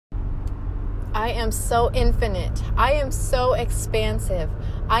I am so infinite. I am so expansive.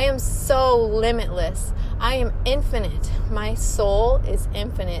 I am so limitless. I am infinite. My soul is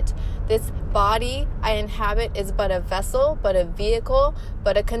infinite. This body I inhabit is but a vessel, but a vehicle,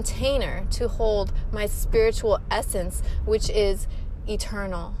 but a container to hold my spiritual essence, which is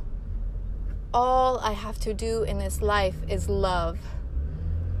eternal. All I have to do in this life is love,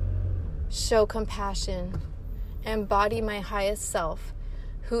 show compassion, embody my highest self,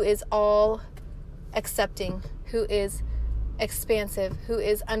 who is all accepting, who is expansive, who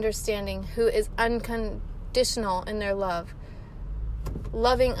is understanding, who is unconditional in their love,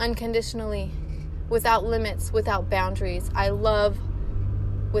 loving unconditionally, without limits, without boundaries. I love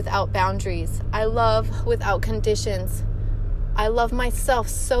without boundaries. I love without conditions. I love myself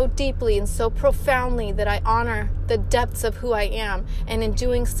so deeply and so profoundly that I honor the depths of who I am. And in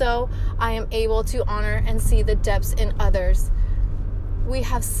doing so, I am able to honor and see the depths in others. We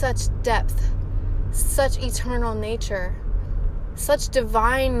have such depth, such eternal nature, such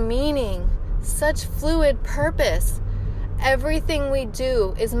divine meaning, such fluid purpose. Everything we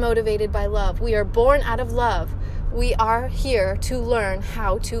do is motivated by love. We are born out of love. We are here to learn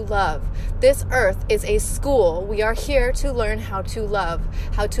how to love. This earth is a school. We are here to learn how to love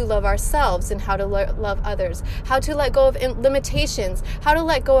ourselves and how to love others, how to let go of limitations, how to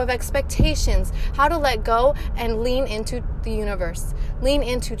let go of expectations, how to let go and lean into the universe, lean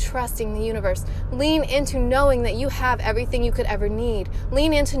into trusting the universe, lean into knowing that you have everything you could ever need,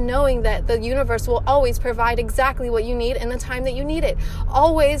 lean into knowing that the universe will always provide exactly what you need in the time that you need it,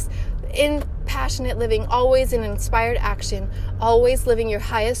 always in passionate living, always in inspired action, always living your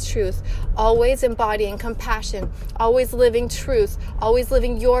highest truth, always embodying compassion, always living truth, always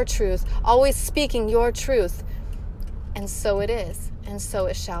living your truth, always speaking your truth. And so it is, and so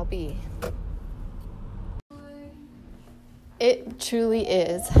it shall be. It truly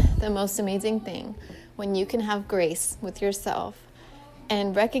is the most amazing thing when you can have grace with yourself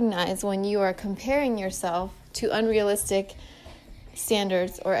and recognize when you are comparing yourself to unrealistic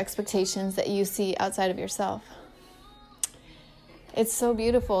standards or expectations that you see outside of yourself. It's so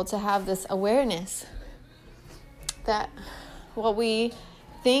beautiful to have this awareness that what we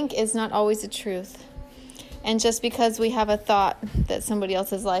think is not always the truth. And just because we have a thought that somebody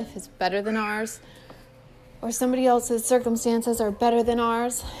else's life is better than ours, or somebody else's circumstances are better than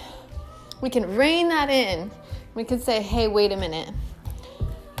ours, we can rein that in. We can say, hey, wait a minute.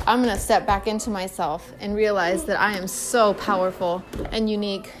 I'm going to step back into myself and realize that I am so powerful and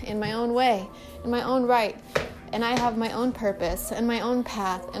unique in my own way, in my own right. And I have my own purpose and my own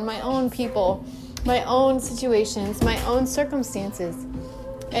path and my own people, my own situations, my own circumstances.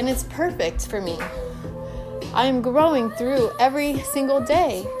 And it's perfect for me. I'm growing through every single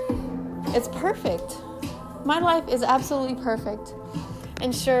day. It's perfect. My life is absolutely perfect.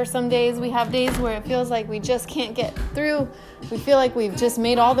 And sure, some days we have days where it feels like we just can't get through. We feel like we've just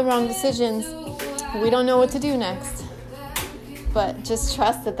made all the wrong decisions. We don't know what to do next. But just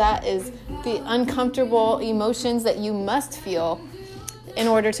trust that that is the uncomfortable emotions that you must feel in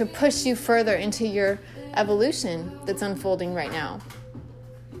order to push you further into your evolution that's unfolding right now.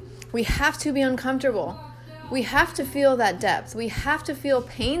 We have to be uncomfortable. We have to feel that depth. We have to feel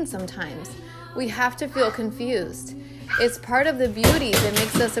pain sometimes. We have to feel confused. It's part of the beauty that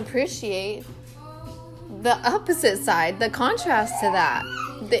makes us appreciate the opposite side, the contrast to that,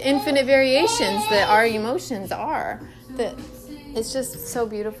 the infinite variations that our emotions are. That it's just so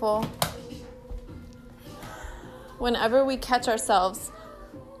beautiful. Whenever we catch ourselves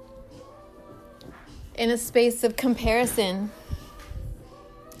in a space of comparison,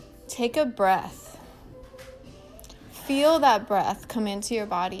 take a breath. Feel that breath come into your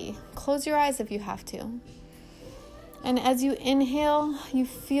body. Close your eyes if you have to. And as you inhale, you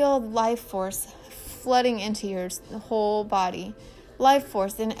feel life force flooding into your whole body. Life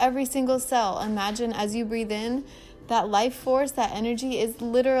force in every single cell. Imagine as you breathe in, that life force, that energy is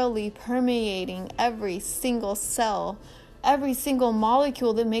literally permeating every single cell, every single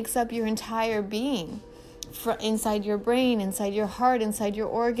molecule that makes up your entire being. Inside your brain, inside your heart, inside your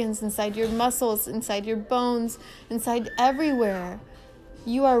organs, inside your muscles, inside your bones, inside everywhere.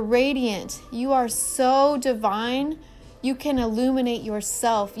 You are radiant. You are so divine. You can illuminate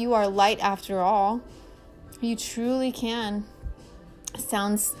yourself. You are light after all. You truly can.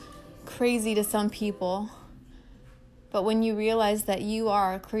 Sounds crazy to some people. But when you realize that you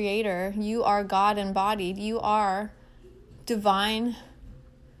are a creator, you are God embodied, you are divine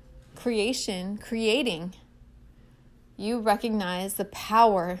creation, creating, you recognize the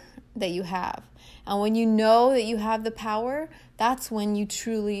power that you have. And when you know that you have the power, that's when you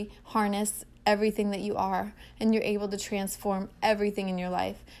truly harness everything that you are, and you're able to transform everything in your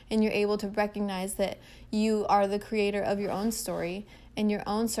life, and you're able to recognize that you are the creator of your own story and your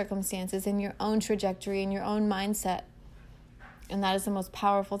own circumstances and your own trajectory and your own mindset. And that is the most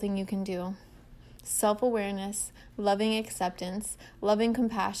powerful thing you can do. Self-awareness, loving acceptance, loving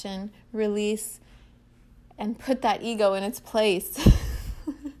compassion, release, and put that ego in its place.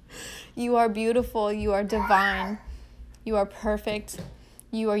 You are beautiful, you are divine, you are perfect,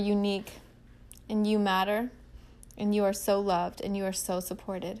 you are unique, and you matter, and you are so loved, and you are so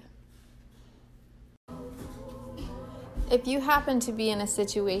supported. If you happen to be in a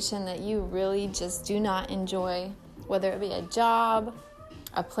situation that you really just do not enjoy, whether it be a job,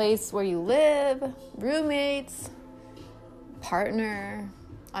 a place where you live, roommates, partner,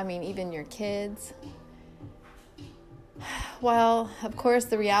 even your kids, well, of course,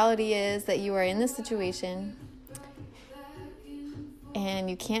 the reality is that you are in this situation and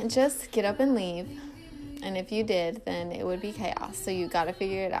you can't just get up and leave. And if you did, then it would be chaos. So you got to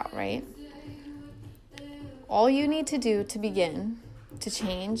figure it out, right? All you need to do to begin to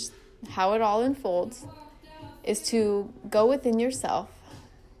change how it all unfolds is to go within yourself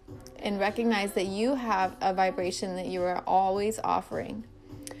and recognize that you have a vibration that you are always offering.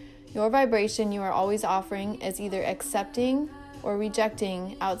 Your vibration you are always offering is either accepting or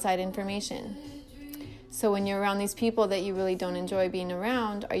rejecting outside information. So when you're around these people that you really don't enjoy being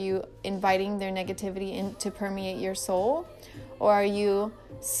around, are you inviting their negativity in to permeate your soul? Or are you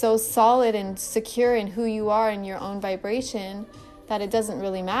so solid and secure in who you are in your own vibration that it doesn't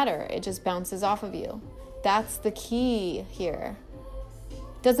really matter? It just bounces off of you. That's the key here.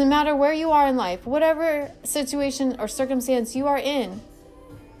 Doesn't matter where you are in life, whatever situation or circumstance you are in,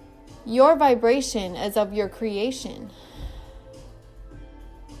 your vibration is of your creation.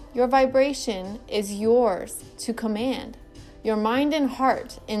 Your vibration is yours to command. Your mind and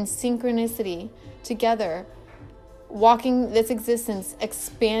heart in synchronicity together, walking this existence,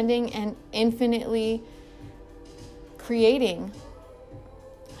 expanding and infinitely creating.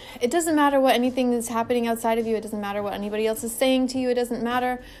 It doesn't matter what anything is happening outside of you. It doesn't matter what anybody else is saying to you. It doesn't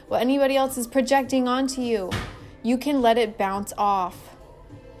matter what anybody else is projecting onto you. You can let it bounce off.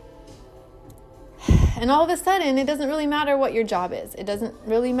 And all of a sudden, it doesn't really matter what your job is. It doesn't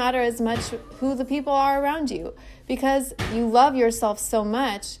really matter as much who the people are around you, because you love yourself so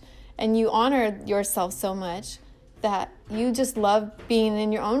much and you honor yourself so much that you just love being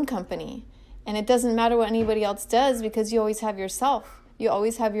in your own company. And it doesn't matter what anybody else does, because you always have yourself. You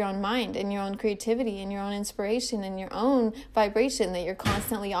always have your own mind and your own creativity and your own inspiration and your own vibration that you're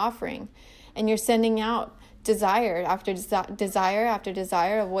constantly offering. And you're sending out desire after desire after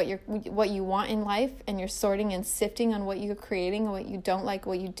desire of what you want in life, and you're sorting and sifting on what you're creating and what you don't like,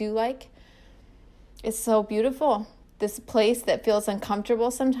 what you do like. It's so beautiful. This place that feels uncomfortable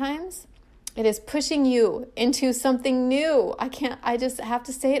sometimes, it is pushing you into something new. I just have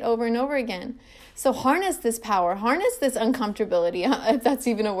to say it over and over again. So harness this power, harness this uncomfortability, if that's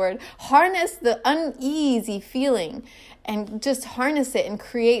even a word. Harness the uneasy feeling and just harness it and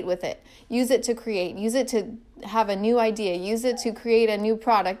create with it. Use it to create. Use it to have a new idea. Use it to create a new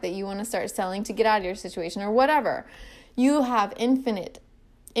product that you want to start selling to get out of your situation or whatever. You have infinite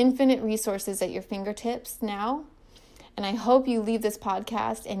resources at your fingertips now. And I hope you leave this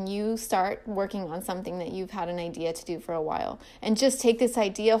podcast and you start working on something that you've had an idea to do for a while. And just take this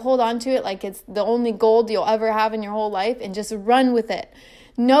idea, hold on to it like it's the only gold you'll ever have in your whole life, and just run with it.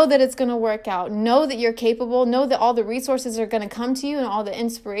 Know that it's going to work out. Know that you're capable. Know that all the resources are going to come to you and all the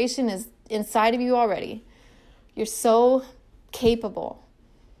inspiration is inside of you already. You're so capable.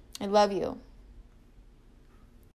 I love you.